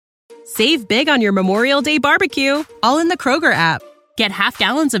Save big on your Memorial Day barbecue, all in the Kroger app. Get half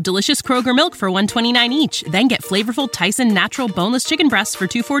gallons of delicious Kroger milk for $1.29 each. Then get flavorful Tyson natural boneless chicken breasts for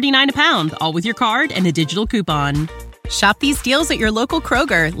 $2.49 a pound, all with your card and a digital coupon. Shop these deals at your local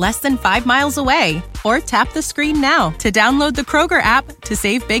Kroger, less than 5 miles away. Or tap the screen now to download the Kroger app to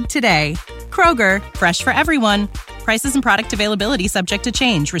save big today. Kroger, fresh for everyone. Prices and product availability subject to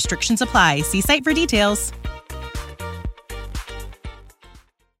change. Restrictions apply. See site for details.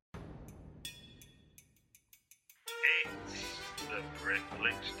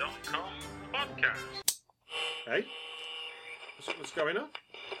 Hey, what's going on?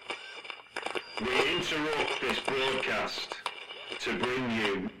 We interrupt this broadcast to bring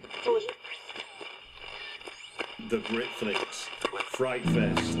you the Britflix Fright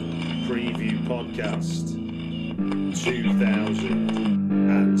Fest Preview Podcast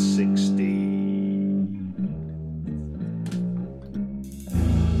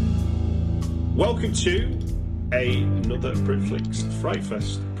 2016. Welcome to another Britflix Fright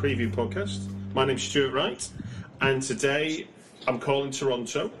Fest Preview Podcast. My name's Stuart Wright. And today, I'm calling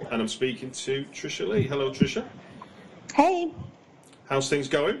Toronto, and I'm speaking to Tricia Lee. Hello, Tricia. Hey. How's things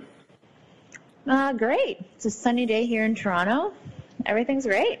going? Great. It's a sunny day here in Toronto. Everything's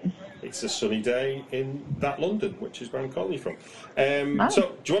great. It's a sunny day in that London, which is where I'm calling you from. Wow.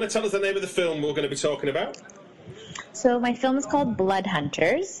 So, do you want to tell us the name of the film we're going to be talking about? So my film is called Blood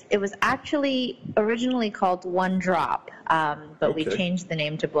Hunters. It was actually originally called One Drop, but we changed the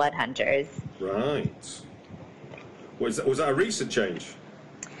name to Blood Hunters. Right. Was that a recent change?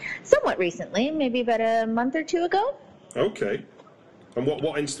 Somewhat recently, maybe about a month or two ago. Okay. And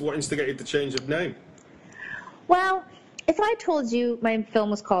what instigated the change of name? Well, if I told you my film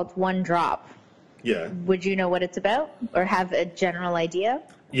was called One Drop, yeah, would you know what it's about or have a general idea?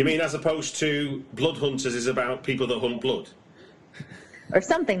 You mean as opposed to Blood Hunters is about people that hunt blood? Or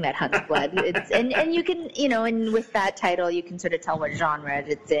something that hunts blood. And you can, and with that title, you can sort of tell what genre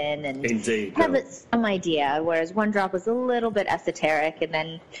it's in and Indeed, have some idea. Whereas One Drop was a little bit esoteric, and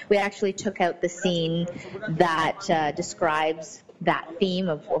then we actually took out the scene that describes that theme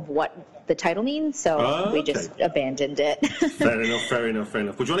of what the title means, so we just abandoned it. Fair enough.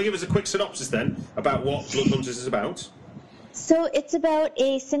 Would you want to give us a quick synopsis then about what Blood Hunters is about? So it's about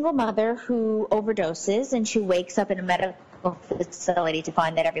a single mother who overdoses, and she wakes up in a medical facility to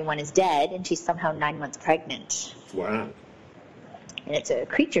find that everyone is dead, and she's somehow 9 months pregnant. Wow. And it's a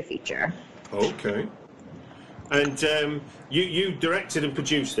creature feature. Okay. And you directed and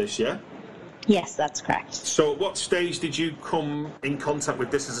produced this, yeah? Yes, that's correct. So at what stage did you come in contact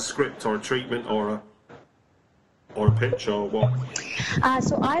with this as a script or a treatment or a pitch or what?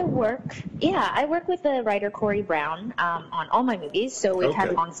 So I work with the writer Corey Brown on all my movies, so we've had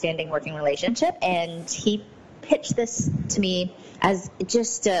a long-standing working relationship, and he pitched this to me as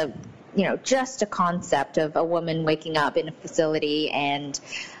just a concept of a woman waking up in a facility, and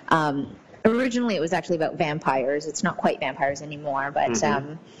originally it was actually about vampires. It's not quite vampires anymore, but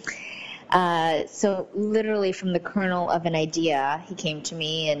so literally from the kernel of an idea, he came to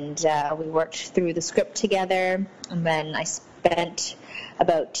me, and we worked through the script together, and then I spent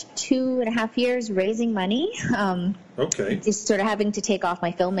about 2.5 years raising money. Just sort of having to take off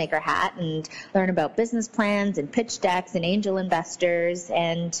my filmmaker hat and learn about business plans and pitch decks and angel investors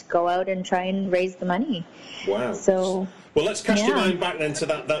and go out and try and raise the money. Wow. So, well, let's cast your mind back then to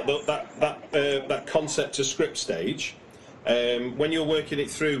that concept to script stage. When you were working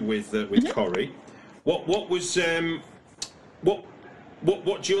it through with Corey, what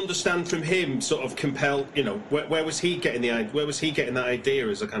do you understand from him? Sort of compelled, where was he getting that idea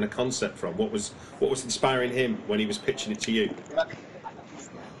as a kind of concept from? What was inspiring him when he was pitching it to you?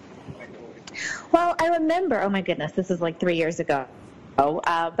 Well, I remember. Oh my goodness, this is like 3 years ago.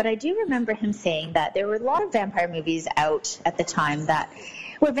 But I do remember him saying that there were a lot of vampire movies out at the time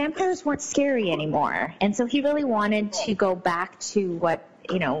where vampires weren't scary anymore, and so he really wanted to go back to what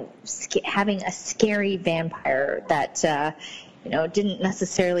having a scary vampire that didn't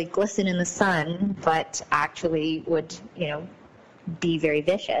necessarily glisten in the sun, but actually would be very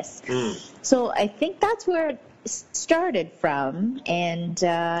vicious. So I think that's where it started from, and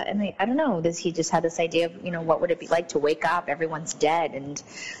I don't know, he just had this idea of what would it be like to wake up, everyone's dead, and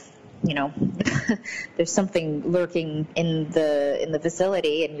there's something lurking in the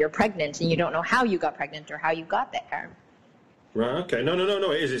facility, and you're pregnant, and you don't know how you got pregnant or how you got there. Right. Okay. No.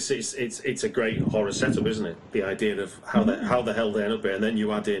 It is. It's a great horror setup, isn't it? The idea of how the hell they end up here, and then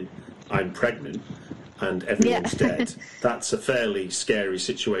you add in, I'm pregnant, and everyone's dead. That's a fairly scary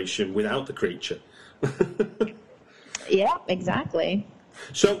situation without the creature. Yeah. Exactly.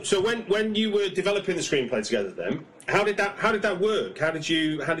 So when you were developing the screenplay together, then how did that work? How did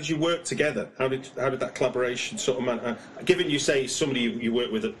you work together? How did that collaboration sort of given you say somebody you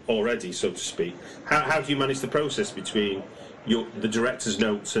work with already, so to speak? How do you manage the process between the director's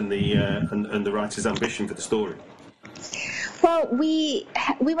notes and the writer's ambition for the story? Well, we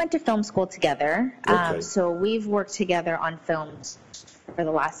went to film school together, Okay. so we've worked together on films for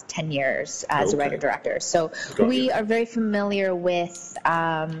the last 10 years as a writer-director. So we are very familiar with,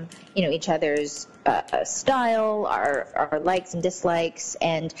 each other's style, our likes and dislikes.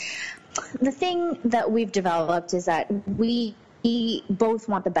 And the thing that we've developed is that we both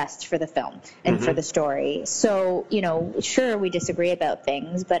want the best for the film and for the story. So, sure, we disagree about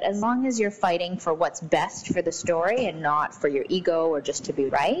things, but as long as you're fighting for what's best for the story and not for your ego or just to be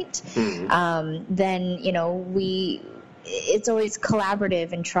right, then, it's always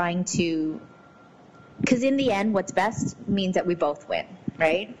collaborative and trying to, because in the end, what's best means that we both win,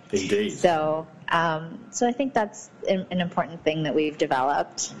 right? Indeed. So I think that's an important thing that we've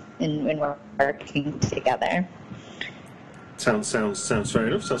developed in working together. Sounds fair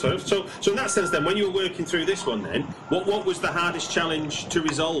enough. So in that sense, then, when you were working through this one, then, what was the hardest challenge to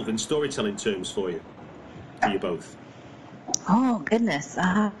resolve in storytelling terms for you both? Oh goodness,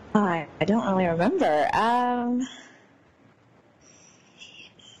 I don't really remember.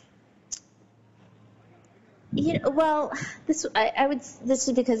 This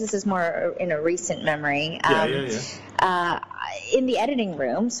is because this is more in a recent memory. In the editing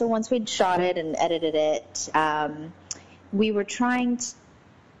room, so once we'd shot it and edited it, we were trying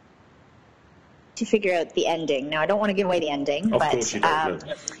to figure out the ending. Now, I don't want to give away the ending, of course you don't.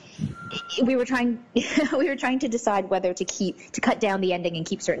 We were trying to decide whether to cut down the ending and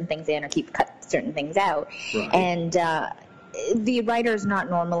keep certain things in or cut certain things out. Right. And the writer's not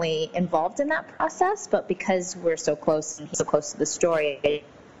normally involved in that process, but because we're so close and he's so close to the story, I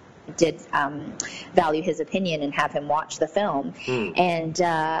did value his opinion and have him watch the film.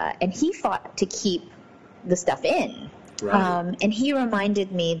 And he fought to keep the stuff in. Right. And he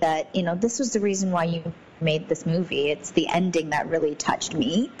reminded me that, this was the reason why you made this movie. It's the ending that really touched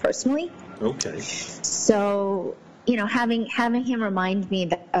me personally. Okay. So, having him remind me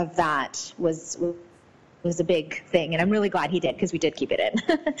of that was a big thing, and I'm really glad he did, because we did keep it in.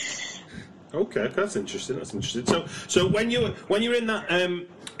 Okay, that's interesting. So when you're in that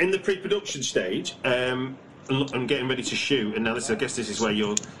in the pre-production stage and getting ready to shoot, and now I guess this is where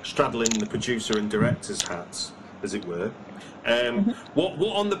you're straddling the producer and director's hats, as it were.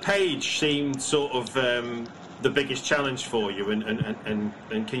 What on the page seemed sort of the biggest challenge for you, and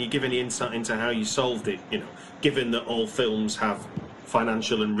can you give any insight into how you solved it? Given that all films have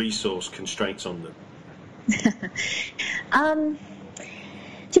financial and resource constraints on them.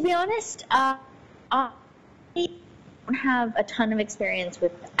 To be honest, I don't have a ton of experience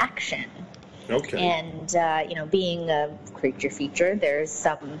with action. Okay. And being a creature feature, there's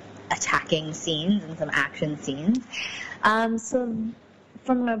some attacking scenes and some action scenes. So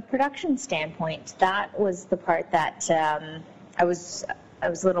from a production standpoint, that was the part that I was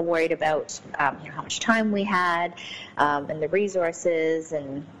a little worried about, how much time we had, and the resources,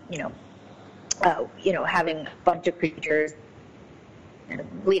 and having a bunch of creatures,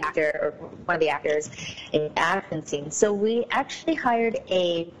 lead actor or one of the actors in action scenes. So we actually hired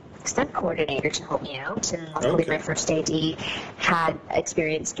a stunt coordinator to help me out, and luckily my first AD had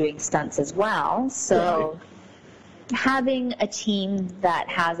experience doing stunts as well. So having a team that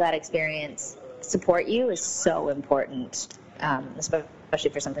has that experience support you is so important, especially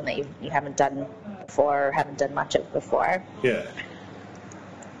for something that you haven't done before or haven't done much of before. Yeah.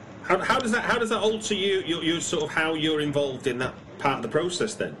 How does that alter your sort of how you're involved in that part of the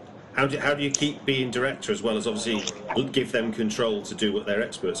process then? How do you keep being director as well as obviously give them control to do what they're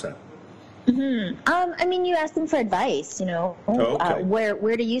experts at? You ask them for advice,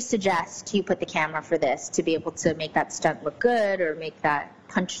 where do you suggest you put the camera for this to be able to make that stunt look good, or make that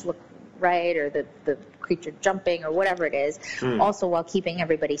punch look right, or the creature jumping, or whatever it is, also while keeping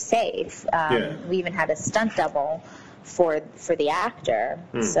everybody safe. We even had a stunt double for the actor.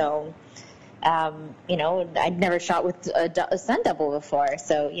 So, I'd never shot with a stunt double before.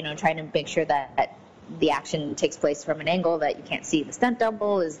 So, trying to make sure that the action takes place from an angle that you can't see the stunt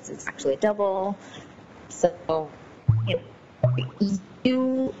double is actually a double. So,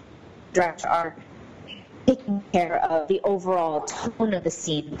 you director are taking care of the overall tone of the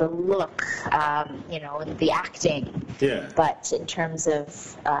scene, the look, the acting. Yeah. But in terms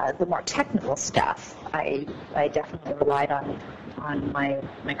of the more technical stuff, I definitely relied on my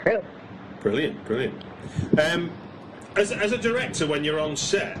crew. Brilliant. As a director, when you're on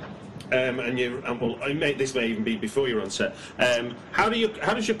set, well, this may even be before you're on set. How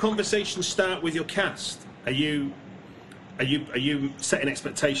does your conversation start with your cast? Are you setting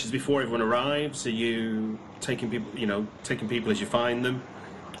expectations before everyone arrives? Are you taking people as you find them?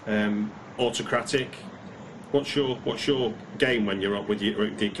 Autocratic? What's your game when you're up with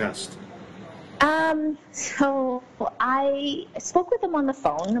your cast? So I spoke with them on the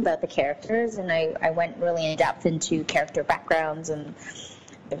phone about the characters, and I went really in depth into character backgrounds and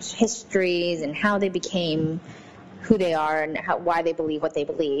their histories and how they became who they are and why they believe what they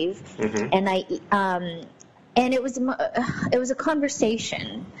believe. And and it was a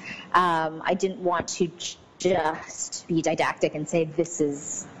conversation. I didn't want to just be didactic and say this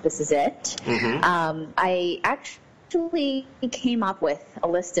is it. I actually came up with a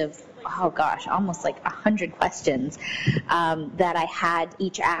list of almost like 100 questions that I had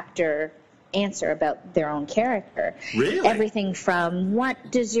each actor answer about their own character. Really? Everything from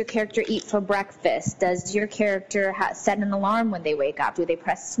what does your character eat for breakfast? Does your character set an alarm when they wake up? Do they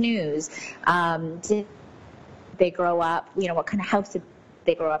press snooze? Did they grow up? What kind of house did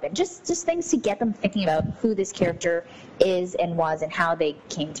they grow up in? Just things to get them thinking about who this character is and was and how they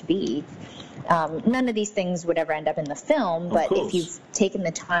came to be. None of these things would ever end up in the film, but if you've taken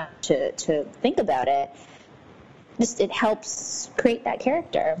the time to think about it, it helps create that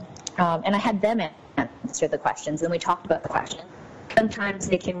character. And I had them answer the questions, and we talked about the questions. Sometimes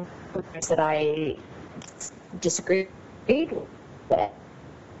they came with things that I disagreed with,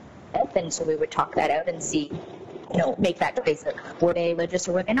 and so we would talk that out and see, make that choice. Were they religious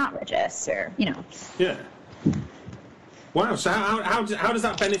or were they not religious, or. Yeah. Wow. So how does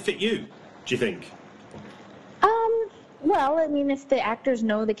that benefit you, do you think? Well, I mean, if the actors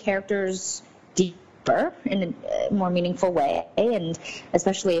know the characters deeper in a more meaningful way, and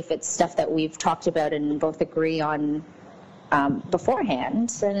especially if it's stuff that we've talked about and both agree on beforehand,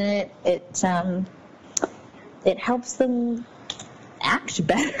 then it helps them act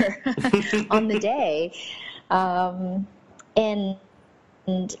better on the day.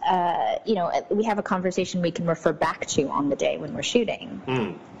 We have a conversation we can refer back to on the day when we're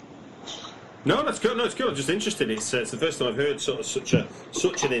shooting. No, that's good. No, it's good. I'm just interested. It's the first time I've heard sort of such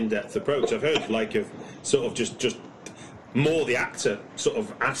an in-depth approach. I've heard of sort of just more the actor sort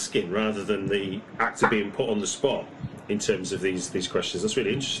of asking rather than the actor being put on the spot in terms of these questions. That's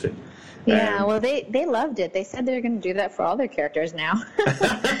really interesting. Yeah, well, they loved it. They said they're going to do that for all their characters now.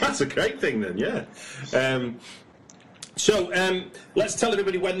 That's a great thing then, yeah. So let's tell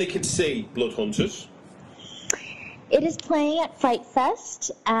everybody when they can see Blood Hunters. It is playing at Fright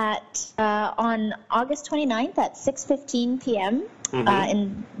Fest on August 29th at 6:15 p.m.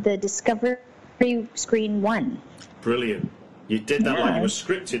 In the Discovery Screen 1. Brilliant. You did that like you were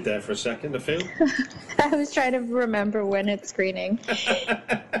scripted there for a second, I feel. I was trying to remember when it's screening.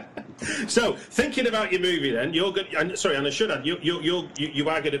 So, thinking about your movie then, you're good. Sorry, and I should add, you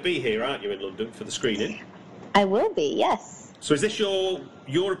are going to be here, aren't you, in London for the screening? I will be, yes. So is this your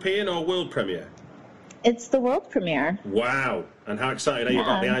European or world premiere? It's the world premiere. Wow. And how excited are you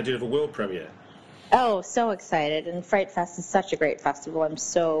about the idea of a world premiere? Oh, so excited. And Fright Fest is such a great festival. I'm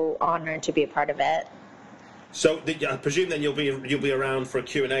so honored to be a part of it. So I presume then you'll be around for a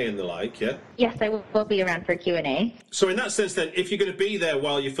Q&A and the like, yeah? Yes, I will be around for a Q&A. So in that sense then, if you're going to be there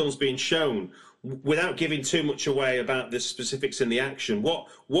while your film's being shown, without giving too much away about the specifics in the action, what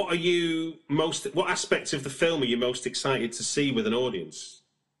aspects of the film are you most excited to see with an audience?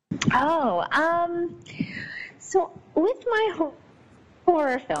 So with my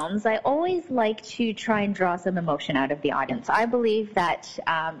horror films, I always like to try and draw some emotion out of the audience. I believe that,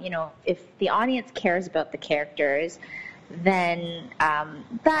 if the audience cares about the characters, then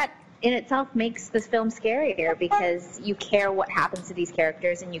that in itself makes this film scarier, because you care what happens to these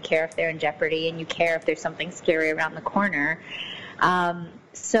characters, and you care if they're in jeopardy, and you care if there's something scary around the corner.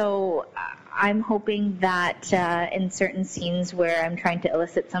 So I'm hoping that in certain scenes where I'm trying to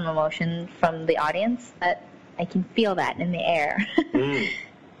elicit some emotion from the audience, that I can feel that in the air.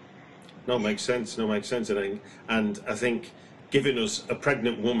 No, makes sense. And I think giving us a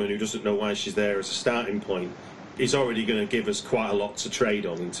pregnant woman who doesn't know why she's there as a starting point is already going to give us quite a lot to trade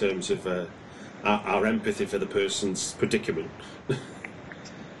on in terms of our empathy for the person's predicament.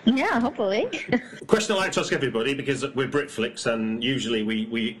 Yeah, hopefully. Question I like to ask everybody, because we're Britflix and usually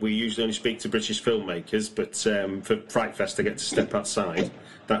we usually only speak to British filmmakers, but for Fright Fest I get to step outside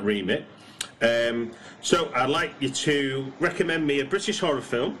that remit. So I'd like you to recommend me a British horror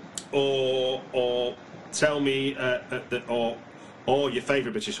film, or tell me or your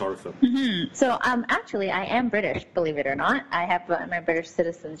favourite British horror film. Mm-hmm. So actually I am British, believe it or not. I have my British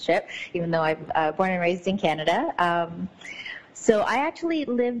citizenship, even though I'm born and raised in Canada. So I actually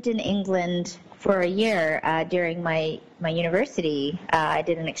lived in England for a year during my university. I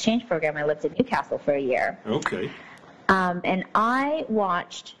did an exchange program. I lived in Newcastle for a year. Okay. And I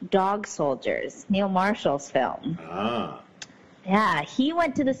watched Dog Soldiers, Neil Marshall's film. Ah. Yeah, he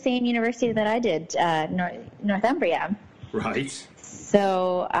went to the same university that I did, Northumbria. Right.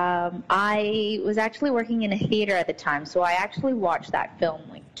 So I was actually working in a theater at the time, so I actually watched that film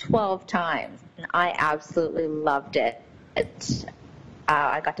like 12 times, and I absolutely loved it.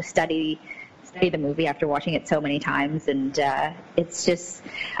 I got to study the movie after watching it so many times, and it's just,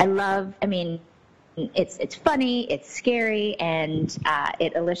 it's funny, it's scary, and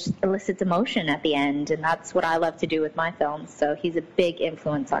it elicits emotion at the end, and that's what I love to do with my films, so he's a big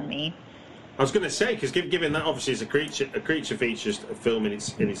influence on me. I was going to say, because given that obviously it's a creature features film in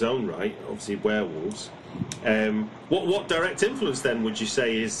its own right, obviously werewolves. What direct influence then would you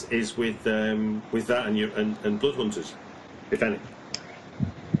say is with that and Blood Hunters, if any?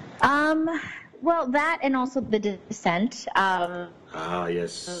 Well, that and also The Descent.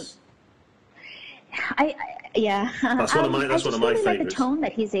 Yes. That's one of my really favorites. Like the tone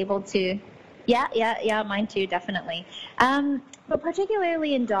that he's able to. Yeah, mine too, definitely. But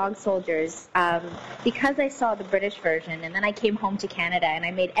particularly in Dog Soldiers, because I saw the British version, and then I came home to Canada, and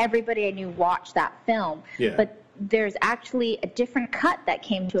I made everybody I knew watch that film. Yeah. But there's actually a different cut that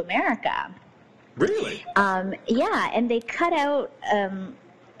came to America. Really? Yeah, and they cut out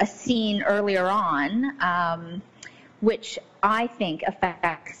a scene earlier on, which I think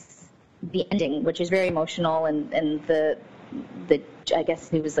affects the ending, which is very emotional, and the I guess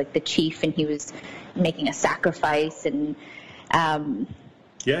he was like the chief, and he was making a sacrifice, and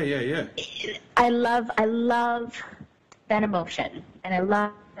yeah. I love that emotion, and I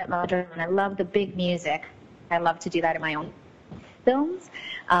love that melodrama, and I love the big music. I love to do that in my own films,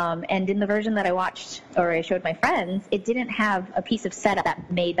 and in the version that I watched or I showed my friends, it didn't have a piece of setup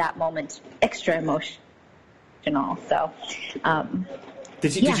that made that moment extra emotional. So.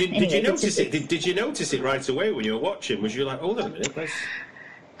 Did you notice it? Did you notice it right away when you were watching? Was you like, hold on a minute, let's...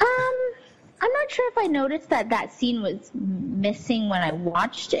 I'm not sure if I noticed that scene was missing when I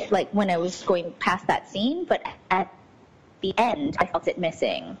watched it, like when I was going past that scene, but at the end, I felt it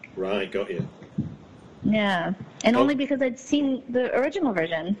missing. Right, got you. Yeah, and only because I'd seen the original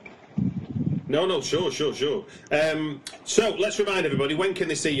version. No, sure. So let's remind everybody, when can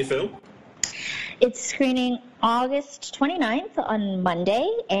they see your film? It's screening August 29th on Monday,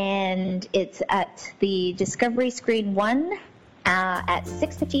 and it's at the Discovery Screen 1 at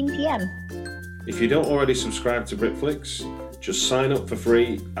 6:15 p.m. If you don't already subscribe to Britflix, just sign up for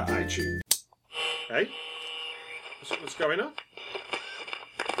free at iTunes. Hey? What's going on?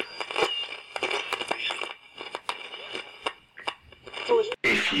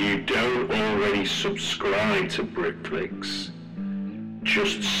 If you don't already subscribe to Britflix,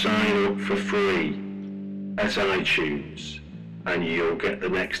 just sign up for free at iTunes and you'll get the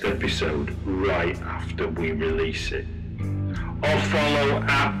next episode right after we release it. Or follow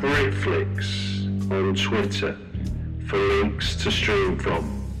at Britflix on Twitter for links to stream from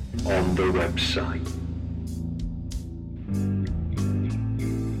on the website.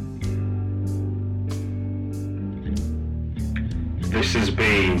 This has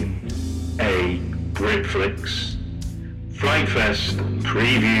been a Britflix Frightfest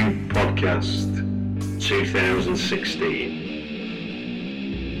Preview Podcast 2016.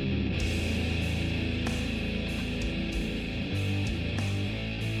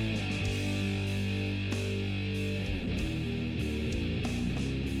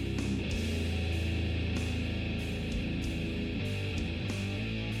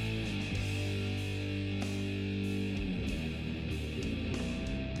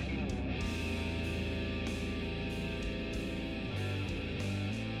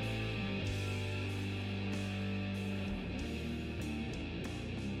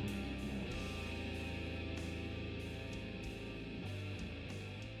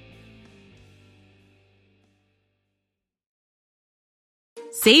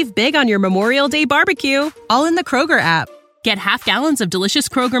 Save big on your Memorial Day barbecue, all in the Kroger app. Get half gallons of delicious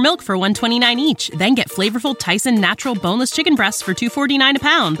Kroger milk for $1.29 each. Then get flavorful Tyson natural boneless chicken breasts for $2.49 a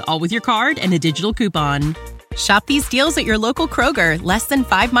pound, all with your card and a digital coupon. Shop these deals at your local Kroger, less than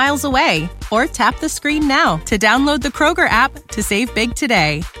 5 miles away. Or tap the screen now to download the Kroger app to save big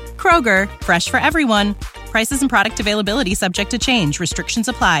today. Kroger, fresh for everyone. Prices and product availability subject to change. Restrictions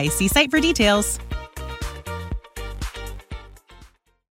apply. See site for details.